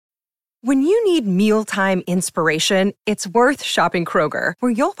When you need mealtime inspiration, it's worth shopping Kroger,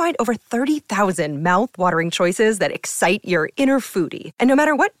 where you'll find over 30,000 mouth-watering choices that excite your inner foodie. And no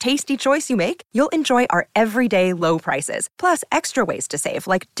matter what tasty choice you make, you'll enjoy our everyday low prices, plus extra ways to save,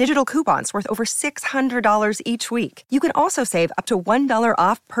 like digital coupons worth over $600 each week. You can also save up to $1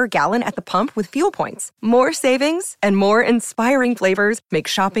 off per gallon at the pump with fuel points. More savings and more inspiring flavors make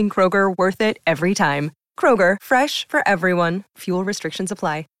shopping Kroger worth it every time. Kroger, fresh for everyone. Fuel restrictions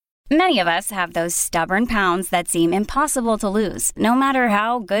apply. Many of us have those stubborn pounds that seem impossible to lose, no matter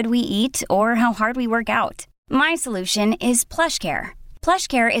how good we eat or how hard we work out. My solution is PlushCare.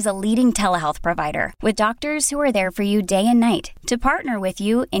 PlushCare is a leading telehealth provider with doctors who are there for you day and night to partner with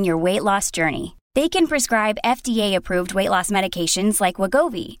you in your weight loss journey. They can prescribe FDA-approved weight loss medications like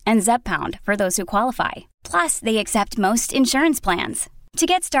Wegovy and Zepbound for those who qualify. Plus, they accept most insurance plans. To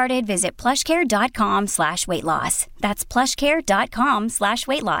get started, visit plushcare.com/weightloss. That's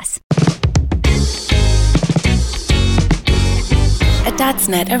plushcare.com/weightloss. A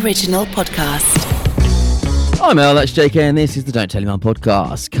Dadsnet original podcast. Hi Mel, that's JK and this is the Don't Tell Your Mum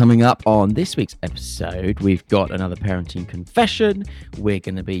podcast. Coming up on this week's episode, we've got another parenting confession. We're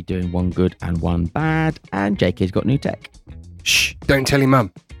going to be doing one good and one bad, and JK's got new tech. Shh, don't tell your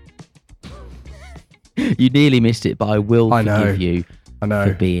mum. You nearly missed it, but I will forgive you. I know.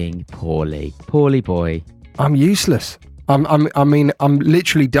 For being poorly boy. I'm useless. I'm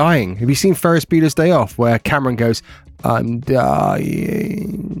literally dying. Have you seen Ferris Bueller's Day Off, where Cameron goes, "I'm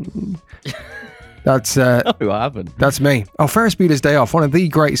dying"? That's no, I haven't. That's me. Oh, Ferris Bueller's Day Off, one of the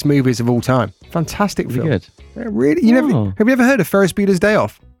greatest movies of all time. Fantastic film. Good. Really? Have you ever heard of Ferris Bueller's Day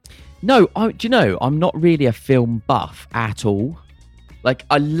Off? No. Do you know? I'm not really a film buff at all. Like,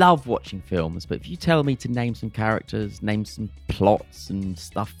 I love watching films, but if you tell me to name some characters, name some plots and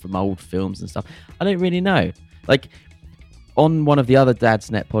stuff from old films and stuff, I don't really know. Like, on one of the other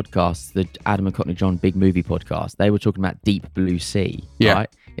Dadsnet podcasts, the Adam and Cockney John Big Movie podcast, they were talking about Deep Blue Sea, right?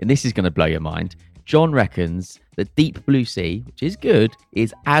 And this is going to blow your mind. John reckons that Deep Blue Sea, which is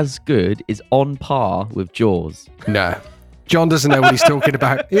on par with Jaws. No. John doesn't know what he's talking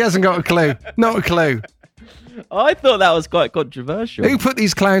about. He hasn't got a clue. Not a clue. I thought that was quite controversial. Who put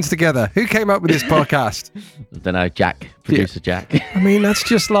these clowns together? Who came up with this podcast? I don't know, producer Jack. I mean, that's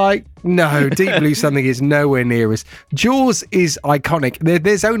just like, no, Deep Blue something is nowhere near us. Jaws is iconic.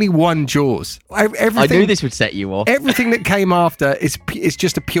 There's only one Jaws. I knew this would set you off. Everything that came after is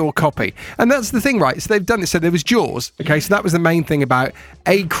just a pure copy. And that's the thing, right? So they've done it. So there was Jaws. Okay, so that was the main thing about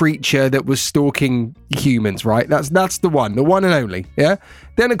a creature that was stalking humans, right? That's the one and only, yeah?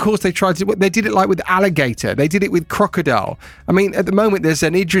 Then, of course, they did it like with alligator. They did it with crocodile. I mean, at the moment, there's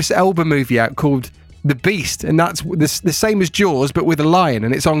an Idris Elba movie out called The Beast, and that's the same as Jaws, but with a lion,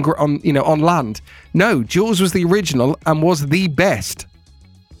 and it's on land. No, Jaws was the original and was the best.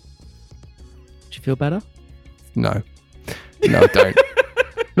 Do you feel better? No, I don't.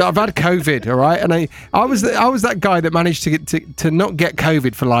 No, I've had COVID, all right, and I was that guy that managed to not get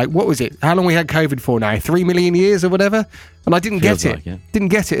COVID for like, what was it? How long we had COVID for now? 3 million years or whatever, and I didn't get it. Didn't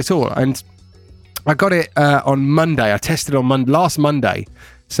get it at all, and I got it on Monday. I tested on last Monday.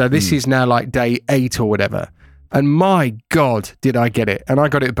 So this is now like day 8 or whatever. And my God, did I get it. And I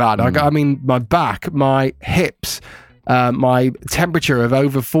got it bad. I mean, my back, my hips, my temperature of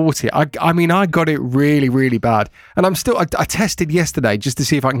over 40. I mean, I got it really, really bad. And I tested yesterday just to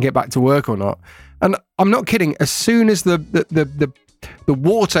see if I can get back to work or not. And I'm not kidding. As soon as the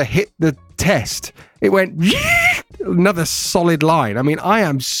water hit the test, it went another solid line. I mean, I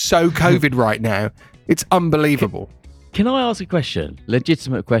am so COVID right now. It's unbelievable. Can I ask a question?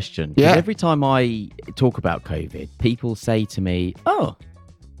 Legitimate question. Yeah. Every time I talk about COVID, people say to me, "Oh,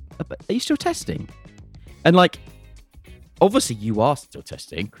 are you still testing?" And like, obviously you are still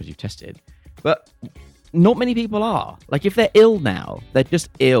testing because you've tested, but not many people are. Like, if they're ill now, they're just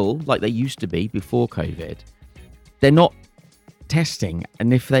ill like they used to be before COVID. They're not testing.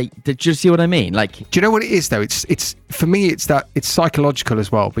 And if did you see what I mean? Like, do you know what it is though? It's for me, it's psychological as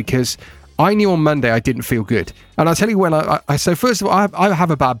well, because I knew on Monday I didn't feel good. And I'll tell you when so first of all, I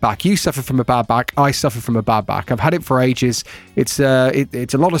have a bad back. You suffer from a bad back. I suffer from a bad back. I've had it for ages. It's a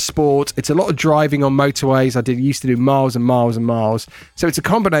lot of sport. It's a lot of driving on motorways. I used to do miles and miles and miles. So it's a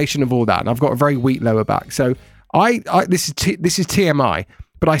combination of all that. And I've got a very weak lower back. So this is TMI,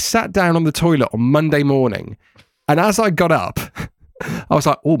 but I sat down on the toilet on Monday morning, and as I got up, I was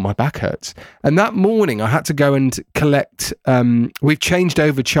like, oh, my back hurts. And that morning I had to go and collect, we've changed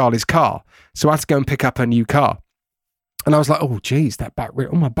over Charlie's car. So I had to go and pick up a new car. And I was like, oh, geez, my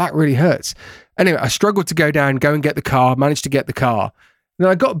back really hurts. Anyway, I struggled to go and get the car, managed to get the car. Then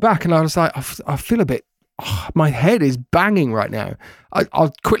I got back and I was like, I feel a bit my head is banging right now.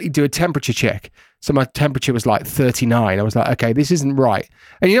 I'll quickly do a temperature check. So my temperature was like 39. I was like, okay, this isn't right.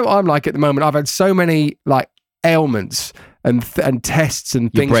 And you know what I'm like at the moment? I've had so many like ailments and tests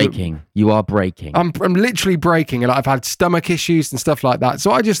and You're things. breaking. You are breaking. I'm literally breaking, and I've had stomach issues and stuff like that.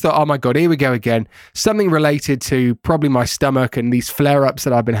 So I just thought, oh my God, here we go again. Something related to probably my stomach and these flare-ups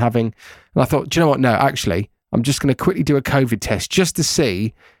that I've been having. And I thought, do you know what? No, actually, I'm just going to quickly do a COVID test just to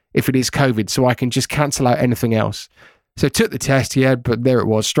see if it is COVID, so I can just cancel out anything else. So I took the test, but there it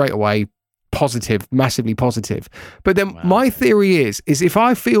was straight away, positive, massively positive. But then my theory is if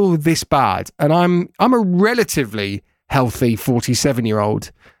I feel this bad, and I'm a relatively healthy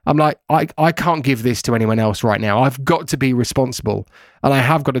 47-year-old, I'm like, I can't give this to anyone else right now. I've got to be responsible, and I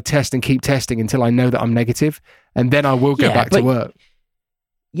have got to test and keep testing until I know that I'm negative, and then I will go back to work.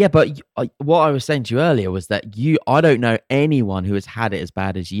 Yeah, but what I was saying to you earlier was that I don't know anyone who has had it as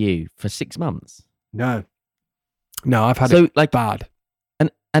bad as you for 6 months. No, I've had it like bad.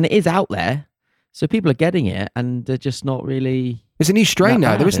 And it is out there. So people are getting it and they're just not really... There's a new strain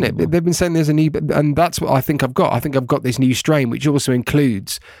now, though, isn't anymore. it? They've been saying there's a new... And that's what I think I've got. I think I've got this new strain, which also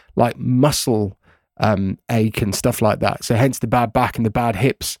includes like muscle ache and stuff like that. So hence the bad back and the bad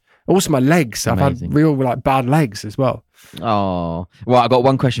hips. Also my legs. Amazing. I've had real like bad legs as well. Oh. Well, I got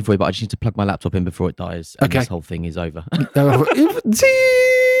one question for you, but I just need to plug my laptop in before it dies. And this whole thing is over.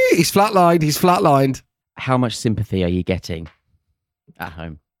 He's flatlined. How much sympathy are you getting at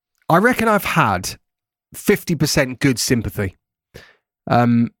home? I reckon I've had 50% good sympathy.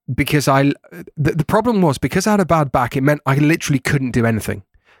 Because the problem was, because I had a bad back, it meant I literally couldn't do anything.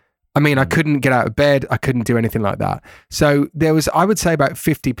 I mean, I couldn't get out of bed. I couldn't do anything like that. So there was, I would say, about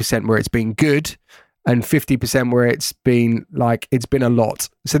 50% where it's been good and 50% where it's been a lot.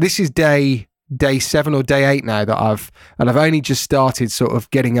 So this is day 7 or day 8 now that I've only just started sort of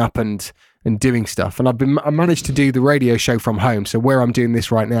getting up and doing stuff. And I managed to do the radio show from home. So where I'm doing this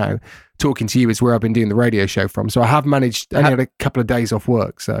right now, talking to you, is where I've been doing the radio show from. So I have managed, only had a couple of days off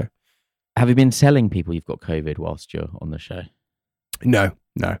work. So have you been telling people you've got COVID whilst you're on the show? No.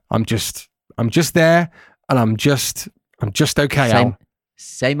 I'm just there, and I'm just okay.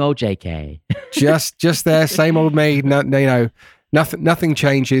 Same old JK. just there, same old me. No, nothing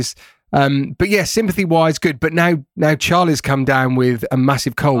changes. But yeah, sympathy wise, good. But now Charlie's come down with a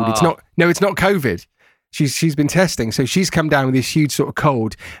massive cold. It's not COVID. She's been testing, so she's come down with this huge sort of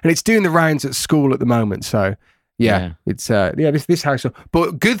cold, and it's doing the rounds at school at the moment. So yeah. It's this house.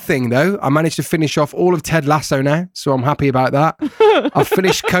 But good thing though, I managed to finish off all of Ted Lasso now, so I'm happy about that. I've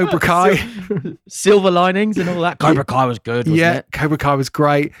finished Cobra Kai. Silver linings and all that. Cobra Kai was good, wasn't it? Cobra Kai was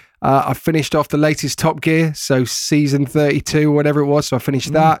great. I finished off the latest Top Gear, so season 32 or whatever it was. So I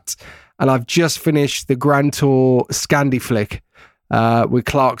finished that, and I've just finished the Grand Tour Scandi flick with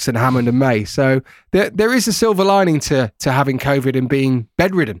Clarkson, Hammond, and May. So there is a silver lining to having COVID and being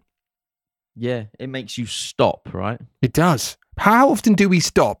bedridden. Yeah, it makes you stop, right? It does. How often do we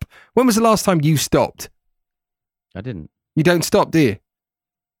stop? When was the last time you stopped? I didn't. You don't stop, do you?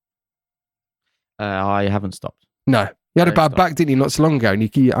 I haven't stopped. No. You had a bad back, didn't you, not so long ago? And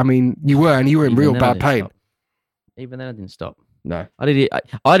you were in real bad pain. Even then I didn't stop. No. I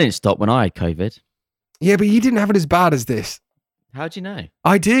didn't stop when I had COVID. Yeah, but you didn't have it as bad as this. How do you know?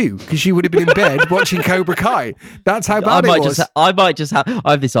 I do, because you would have been in bed watching Cobra Kai. That's how bad it was. I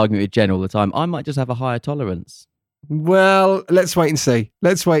have this argument with Jen all the time. I might just have a higher tolerance. Well, let's wait and see.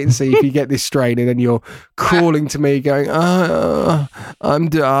 Let's wait and see if you get this strain and then you're crawling to me going, I'm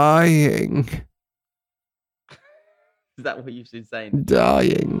dying. Is that what you've been saying?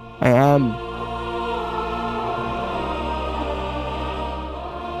 Dying. I am.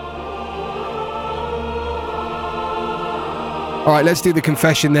 All right, let's do the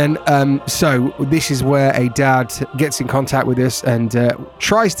confession then. So this is where a dad gets in contact with us and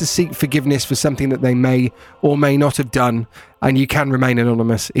tries to seek forgiveness for something that they may or may not have done. And you can remain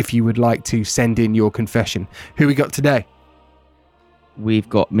anonymous if you would like to send in your confession. Who we got today? We've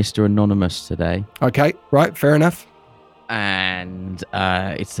got Mr. Anonymous today. Okay, right, fair enough. And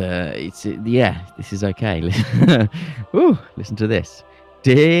this is okay. Ooh, listen to this.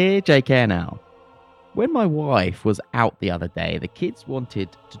 Dear JK now. When my wife was out the other day, the kids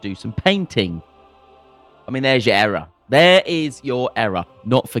wanted to do some painting. I mean, there's your error. There is your error.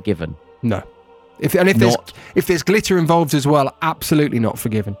 Not forgiven. No. If there's glitter involved as well, absolutely not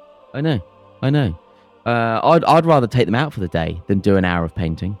forgiven. I know. I'd rather take them out for the day than do an hour of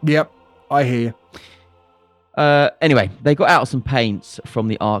painting. Yep, I hear you. Anyway, they got out some paints from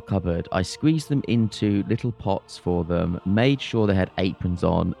the art cupboard. I squeezed them into little pots for them, made sure they had aprons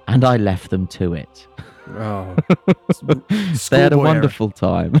on, and I left them to it. Oh, they had a wonderful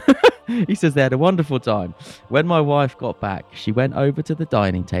time. He says they had a wonderful time. When my wife got back, she went over to the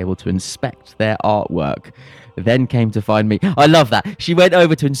dining table to inspect their artwork, then came to find me. I love that. She went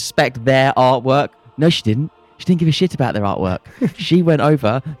over to inspect their artwork. No, she didn't. She didn't give a shit about their artwork. She went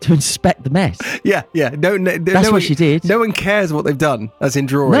over to inspect the mess. Yeah. That's what she did. No one cares what they've done, as in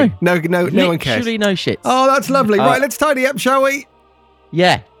drawing. No one cares. Literally no shit. Oh, that's lovely. Right, let's tidy up, shall we?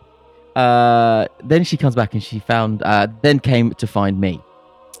 Yeah. Then she comes back and she found, then came to find me.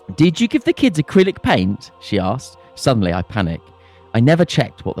 Did you give the kids acrylic paint? She asked. Suddenly I panicked. I never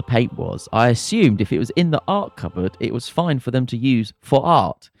checked what the paint was. I assumed if it was in the art cupboard, it was fine for them to use for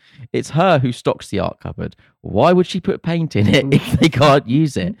art. It's her who stocks the art cupboard. Why would she put paint in it if they can't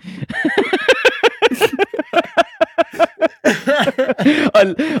use it?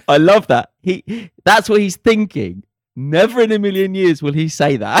 I love that. That's what he's thinking. Never in a million years will he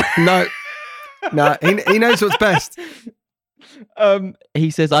say that. No, he knows what's best.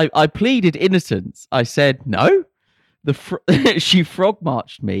 He says, I pleaded innocence. I said, no. She frog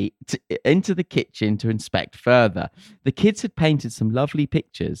marched me into the kitchen to inspect further. The kids had painted some lovely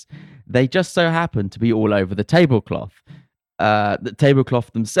pictures. They just so happened to be all over the tablecloth. The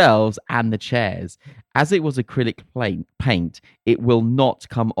tablecloth themselves and the chairs. As it was acrylic paint, it will not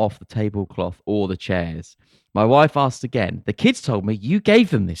come off the tablecloth or the chairs. My wife asked again. The kids told me you gave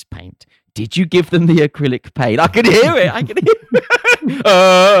them this paint. Did you give them the acrylic paint? I could hear it.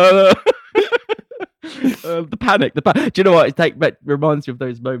 The panic. Do you know what? It reminds me of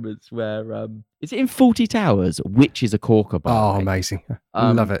those moments where is it in Fawlty Towers? Which is a corker bar. Oh, amazing!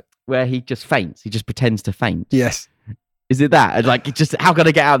 I love it. Where he just faints. He just pretends to faint. Yes. Is it that? Like, it's just how can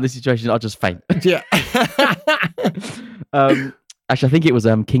I get out of this situation? I'll just faint. Yeah. Actually, I think it was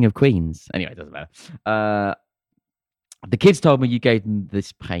King of Queens. Anyway, it doesn't matter. The kids told me you gave them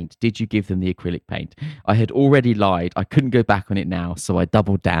this paint. Did you give them the acrylic paint? I had already lied. I couldn't go back on it now, so I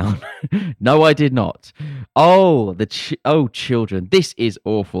doubled down. No, I did not. Oh, children, this is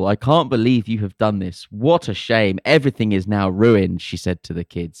awful. I can't believe you have done this. What a shame. Everything is now ruined, she said to the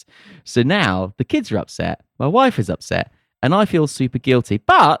kids. So now the kids are upset. My wife is upset, and I feel super guilty,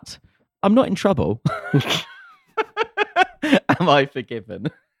 but I'm not in trouble. Am I forgiven?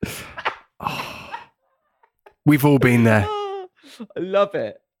 We've all been there. I love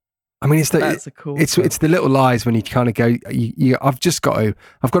it. I mean, it's the little lies when you kind of go,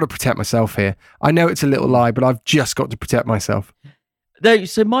 I've got to protect myself here. I know it's a little lie, but I've just got to protect myself. No,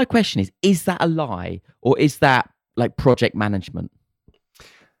 so my question is that a lie or is that like project management?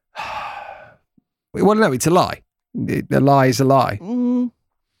 Well, no, it's a lie. The lie is a lie.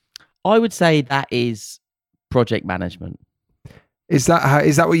 I would say that is project management. Is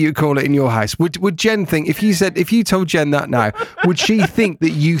that what you call it in your house? Would Jen think if you told Jen that now, would she think that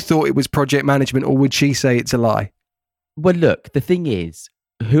you thought it was project management, or would she say it's a lie? Well, look, the thing is,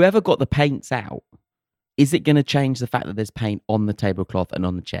 whoever got the paints out, is it going to change the fact that there's paint on the tablecloth and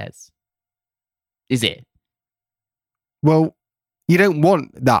on the chairs? Is it? Well, you don't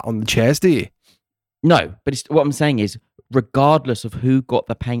want that on the chairs, do you? No, but what I'm saying is, regardless of who got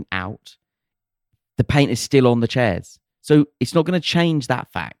the paint out, the paint is still on the chairs. So it's not going to change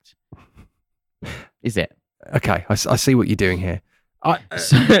that fact, is it? Okay, I see what you're doing here.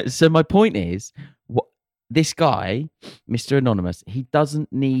 So my point is, this guy, Mr. Anonymous, he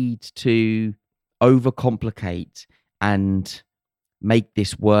doesn't need to overcomplicate and make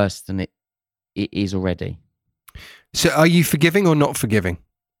this worse than it is already. So are you forgiving or not forgiving?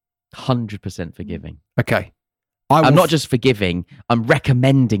 100% forgiving. Okay. I'm not just forgiving, I'm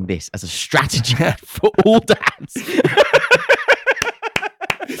recommending this as a strategy for all dads.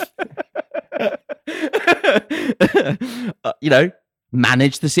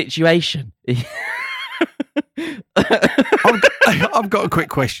 Manage the situation. I've got a quick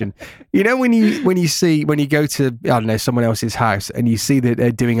question. You know, when you go to, I don't know, someone else's house and you see that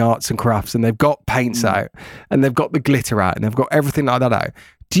they're doing arts and crafts and they've got paints out and they've got the glitter out and they've got everything like that out.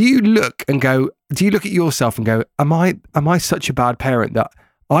 Do you look at yourself and go, am I such a bad parent that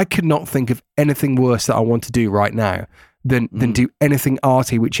I could not think of anything worse that I want to do right now than do anything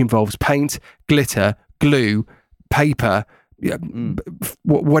arty which involves paint, glitter, glue, paper,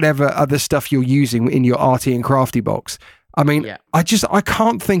 whatever other stuff you're using in your arty and crafty box? I mean, I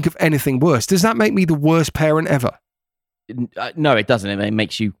can't think of anything worse. Does that make me the worst parent ever? No, it doesn't. It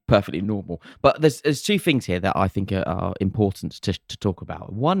makes you perfectly normal. But there's two things here that I think are important to talk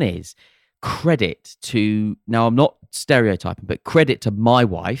about. One is credit to, now I'm not stereotyping, but credit to my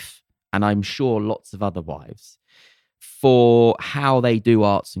wife, and I'm sure lots of other wives, for how they do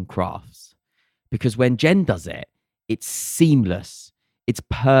arts and crafts. Because when Jen does it, it's seamless. It's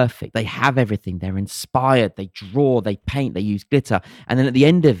perfect. They have everything. They're inspired. They draw, they paint, they use glitter. And then at the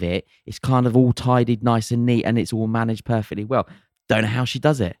end of it, it's kind of all tidied nice and neat and it's all managed perfectly well. Don't know how she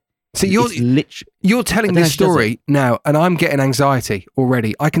does it. So you're telling this story now, and I'm getting anxiety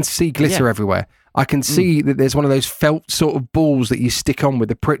already. I can see glitter everywhere. I can see that there's one of those felt sort of balls that you stick on with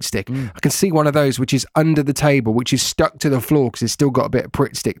the Pritt stick. I can see one of those which is under the table, which is stuck to the floor because it's still got a bit of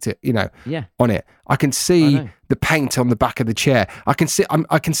Pritt stick to, on it. I can see the paint on the back of the chair. I can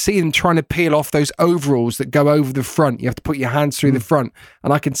see them trying to peel off those overalls that go over the front. You have to put your hands through the front,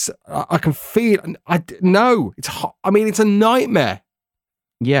 and I can feel. It's hot. I mean, it's a nightmare.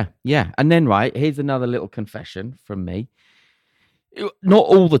 Yeah. And then, here's another little confession from me. Not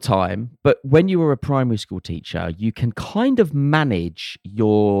all the time, but when you were a primary school teacher, you can kind of manage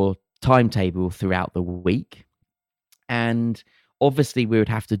your timetable throughout the week. And obviously we would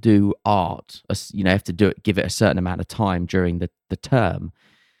have to do art, give it a certain amount of time during the term.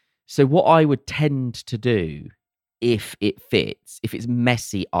 So what I would tend to do, if it fits, if it's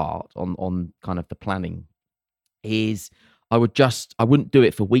messy art on kind of the planning, is I wouldn't do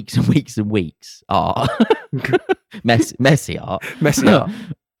it for weeks and weeks and weeks. Messy art.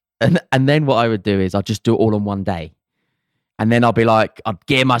 And then what I would do is I'd just do it all on one day. And then I'd be like, I'd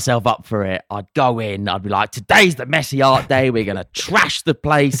gear myself up for it. I'd go in, I'd be like, today's the messy art day. We're going to trash the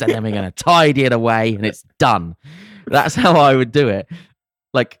place and then we're going to tidy it away and it's done. That's how I would do it.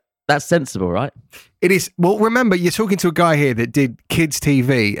 Like, that's sensible, right? It is. Well, remember, you're talking to a guy here that did kids'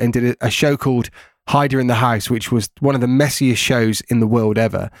 TV and did a show called Hider in the House, which was one of the messiest shows in the world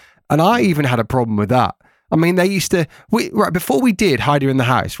ever. And I even had a problem with that. I mean, before we did Hider in the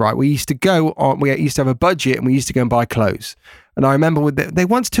House, right, we used to have a budget and we used to go and buy clothes. And I remember they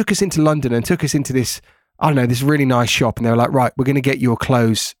once took us into London and took us into this, this really nice shop. And they were like, right, we're going to get your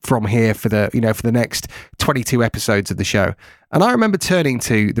clothes from here for the next 22 episodes of the show. And I remember turning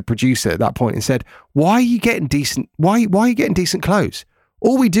to the producer at that point and said, why are you getting decent clothes?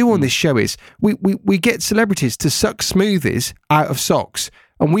 All we do on this show is we get celebrities to suck smoothies out of socks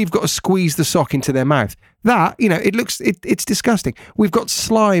and we've got to squeeze the sock into their mouth. That, it's disgusting. We've got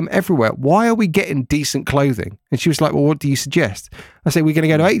slime everywhere. Why are we getting decent clothing? And she was like, well, what do you suggest? I say, we're going to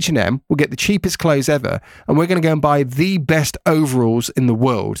go to H&M, we'll get the cheapest clothes ever, and we're going to go and buy the best overalls in the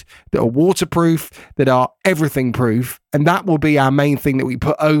world that are waterproof, that are everything proof, and that will be our main thing that we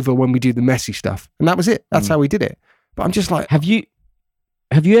put over when we do the messy stuff. And that was it. That's how we did it. But I'm just like... Have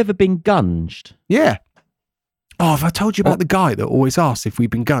you ever been gunged? Yeah. Oh, have I told you about the guy that always asks if we've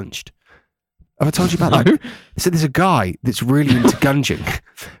been gunged? Have I told you about that? So there's a guy that's really into gunging,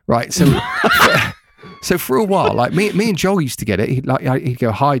 right? So for a while, like me and Joel used to get it. He'd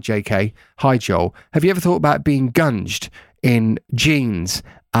go, hi, JK. Hi, Joel. Have you ever thought about being gunged in jeans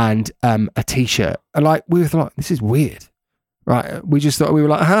and a T-shirt? And we were like, this is weird. Right, we just thought, we were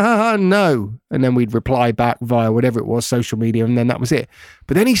like, no. And then we'd reply back via whatever it was, social media, and then that was it.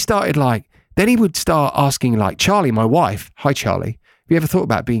 But then he would start asking, like, Charlie, my wife, hi, Charlie, have you ever thought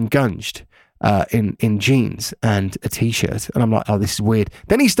about being gunged in jeans and a T-shirt? And I'm like, oh, this is weird.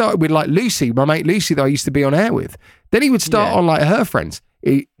 Then he started with, like, Lucy, my mate Lucy that I used to be on air with. Then he would start on, like, her friends.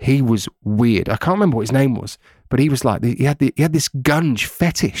 He was weird. I can't remember what his name was, but he was like, he had this gunge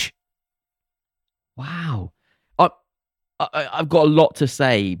fetish. Wow. I've got a lot to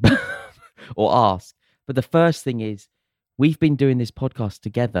say or ask, but the first thing is we've been doing this podcast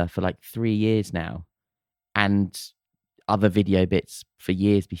together for like 3 years now and other video bits for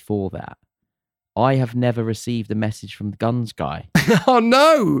years before that. I have never received a message from the guns guy. Oh,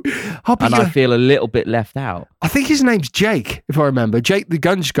 no. I feel a little bit left out. I think his name's Jake, if I remember. Jake, the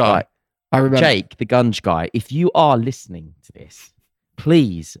guns guy. Right. I remember. Jake, the guns guy. If you are listening to this,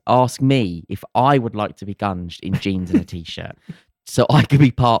 please ask me if I would like to be gunged in jeans and a T-shirt so I could be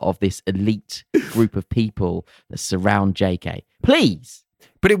part of this elite group of people that surround JK. Please.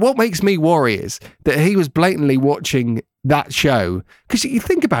 But what makes me worry is that he was blatantly watching that show. Because you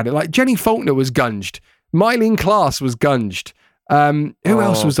think about it, like Jenny Faulkner was gunged. Mylene Klaas was gunged. Who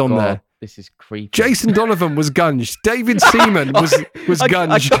else was on there? This is creepy. Jason Donovan was gunged. David Seaman was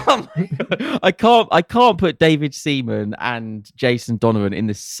gunged. I can't put David Seaman and Jason Donovan in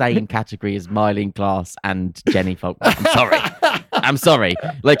the same category as Mylene Klaas and Jenny Faulkner. I'm sorry.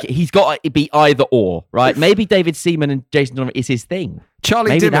 Like, he's got to be either or, right? Maybe David Seaman and Jason Donovan is his thing.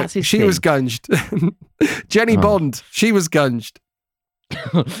 Charlie Dimmock, she was gunged. Jenny Bond, she was gunged.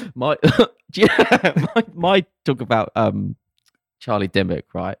 my talk about Charlie Dimmock,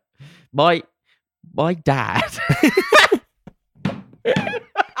 right? My dad.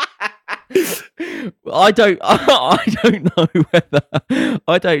 I don't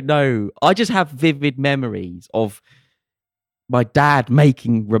know. I just have vivid memories of my dad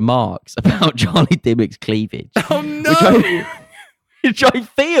making remarks about Charlie Dimmock's cleavage. Oh no! Which I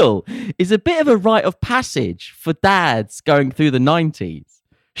feel is a bit of a rite of passage for dads going through the 90s.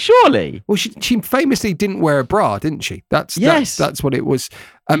 Surely. Well, she famously didn't wear a bra, didn't she? That's what it was.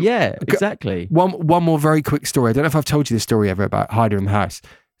 Yeah, exactly. One more very quick story. I don't know if I've told you this story ever about Hider in the House.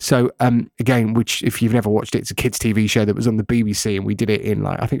 So again, which if you've never watched it, it's a kids' TV show that was on the BBC, and we did it in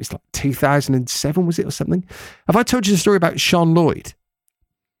I think it's 2007, was it, or something? Have I told you the story about Sian Lloyd?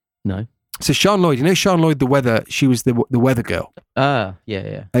 No. So Sian Lloyd, you know Sian Lloyd, the weather. She was the weather girl.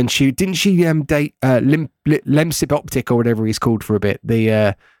 Yeah. And she didn't date Lemsip Optic or whatever he's called for a bit.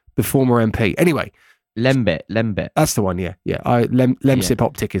 The former MP. Anyway, Lembit. That's the one. Yeah. Lemsip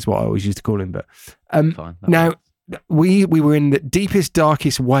Optic is what I always used to call him. But fine, now we were in the deepest,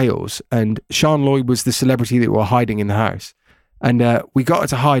 darkest Wales, and Sian Lloyd was the celebrity that we were hiding in the house, and we got her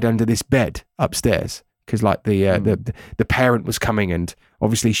to hide under this bed upstairs. Because the parent was coming, and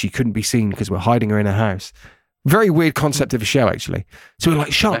obviously she couldn't be seen because we're hiding her in a house. Very weird concept of a show, actually. So we're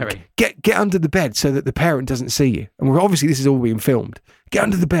like, Sian, get under the bed so that the parent doesn't see you. And we're obviously this is all being filmed. Get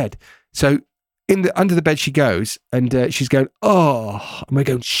under the bed. So under the bed she goes, and she's going, oh, and we're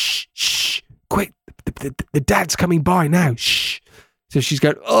going, shh, quick, the dad's coming by now, shh. So she's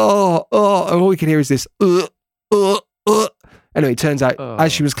going, oh, and all we can hear is this, Anyway, it turns out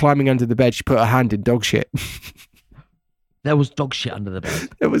as she was climbing under the bed, she put her hand in dog shit. There was dog shit under the bed.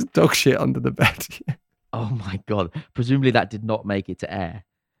 There was dog shit under the bed. Oh my God. Presumably that did not make it to air.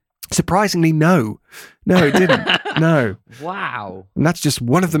 Surprisingly, no. No, it didn't. No. Wow. And that's just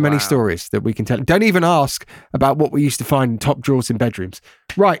one of the many stories that we can tell. Don't even ask about what we used to find in top drawers in bedrooms.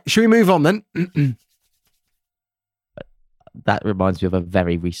 Right. Should we move on then? That reminds me of a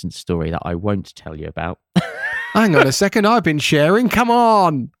very recent story that I won't tell you about. Hang on a second. I've been sharing. Come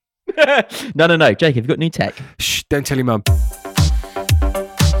on. No. Jake, have you got new tech? Shh, don't tell your mum.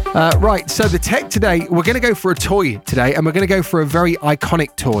 Right, so the tech today, we're going to go for a toy today, and we're going to go for a very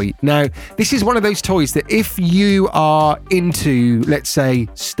iconic toy. Now, this is one of those toys that if you are into, let's say,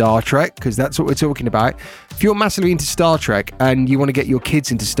 Star Trek, because that's what we're talking about, if you're massively into Star Trek and you want to get your kids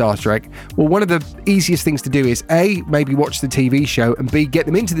into Star Trek, well, one of the easiest things to do is A, maybe watch the TV show, and B, get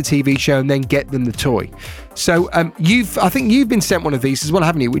them into the TV show and then get them the toy. So I think you've been sent one of these as well,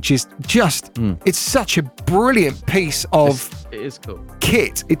 haven't you? Which is just, it's such a brilliant piece of it is cool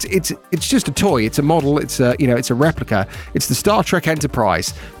kit. It's just a toy. It's a model. It's a replica. It's the Star Trek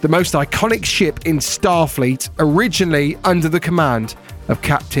Enterprise, the most iconic ship in Starfleet, originally under the command of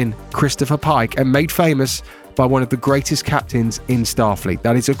Captain Christopher Pike and made famous by one of the greatest captains in Starfleet.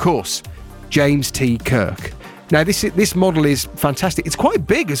 That is, of course, James T. Kirk. Now, this model is fantastic. It's quite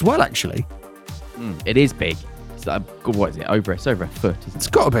big as well, actually. It is big. It's what is it? It's over a foot, isn't it? It's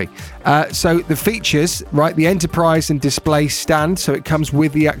got to be. So the features, right? The Enterprise and display stand. So it comes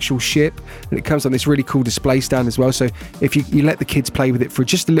with the actual ship, and it comes on this really cool display stand as well. So if you let the kids play with it for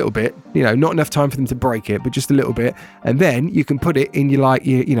just a little bit, not enough time for them to break it, but just a little bit, and then you can put it in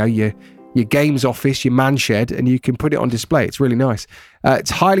your games office, your man shed, and you can put it on display. It's really nice.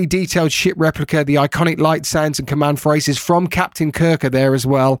 It's highly detailed ship replica. The iconic light sounds and command phrases from Captain Kirk are there as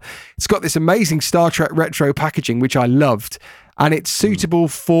well. It's got this amazing Star Trek retro packaging, which I loved. And it's suitable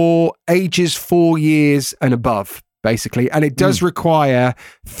for ages 4 years and above, basically. And it does require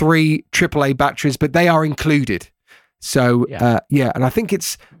 3 AAA batteries, but they are included. So, and I think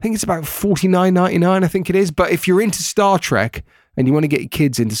it's about $49.99, I think it is. But if you're into Star Trek, and you want to get your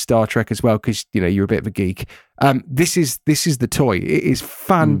kids into Star Trek as well, because you're a bit of a geek, this is the toy. It is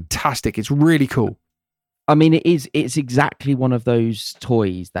fantastic. It's really cool. I mean, it's exactly one of those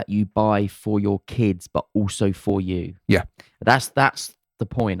toys that you buy for your kids, but also for you. Yeah, that's the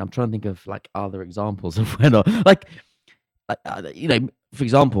point. I'm trying to think of other examples of when, for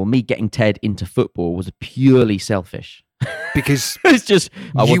example, me getting Ted into football was purely selfish. Because it's just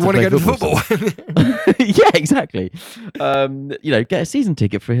you want to go to football. Yeah, exactly. Get a season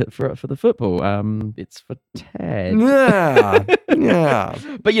ticket for the football. It's for Ted. Yeah.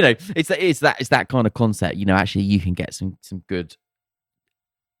 But it's that kind of concept. Actually, you can get some good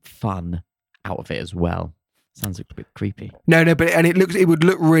fun out of it as well. Sounds a bit creepy. No, but it would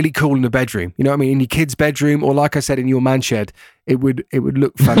look really cool in the bedroom. You know what I mean? In your kid's bedroom, or like I said, in your man shed, it would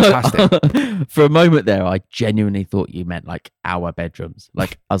look fantastic. For a moment there, I genuinely thought you meant our bedrooms. I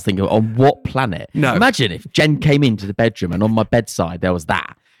was thinking, on what planet? No. Imagine if Jen came into the bedroom and on my bedside there was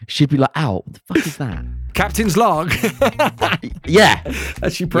that. She'd be like, "Ow, what the fuck is that?" Captain's log. Yeah.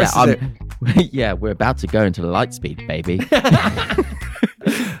 As she presses it. Yeah, we're about to go into the light speed, baby.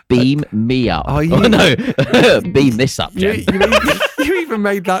 Beam me up. Oh, no. Beam this up, Jen. You even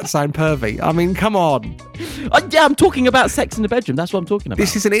made that sound perfect. I mean, come on. Yeah, I'm talking about sex in the bedroom. That's what I'm talking about.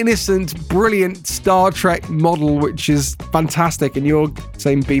 This is an innocent, brilliant Star Trek model, which is fantastic, and you're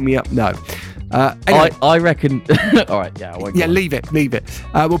saying beam me up? No. Anyway. I reckon. All right, yeah. Leave it.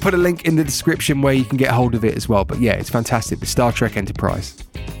 We'll put a link in the description where you can get hold of it as well. But yeah, it's fantastic. The Star Trek Enterprise.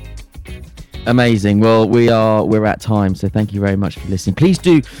 Amazing. Well, we're at time, so thank you very much for listening. Please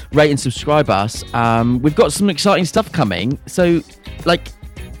do rate and subscribe us. We've got some exciting stuff coming, so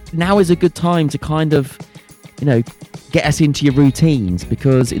now is a good time to kind of, get us into your routines,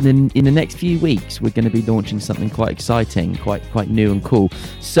 because in the next few weeks we're going to be launching something quite exciting, quite new and cool.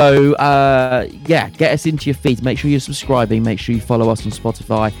 So get us into your feeds. Make sure you're subscribing. Make sure you follow us on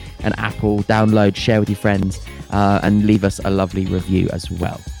Spotify and Apple. Download, share with your friends, and leave us a lovely review as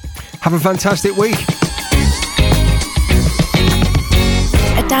well. Have a fantastic week.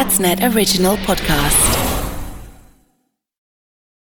 A Dadsnet original podcast.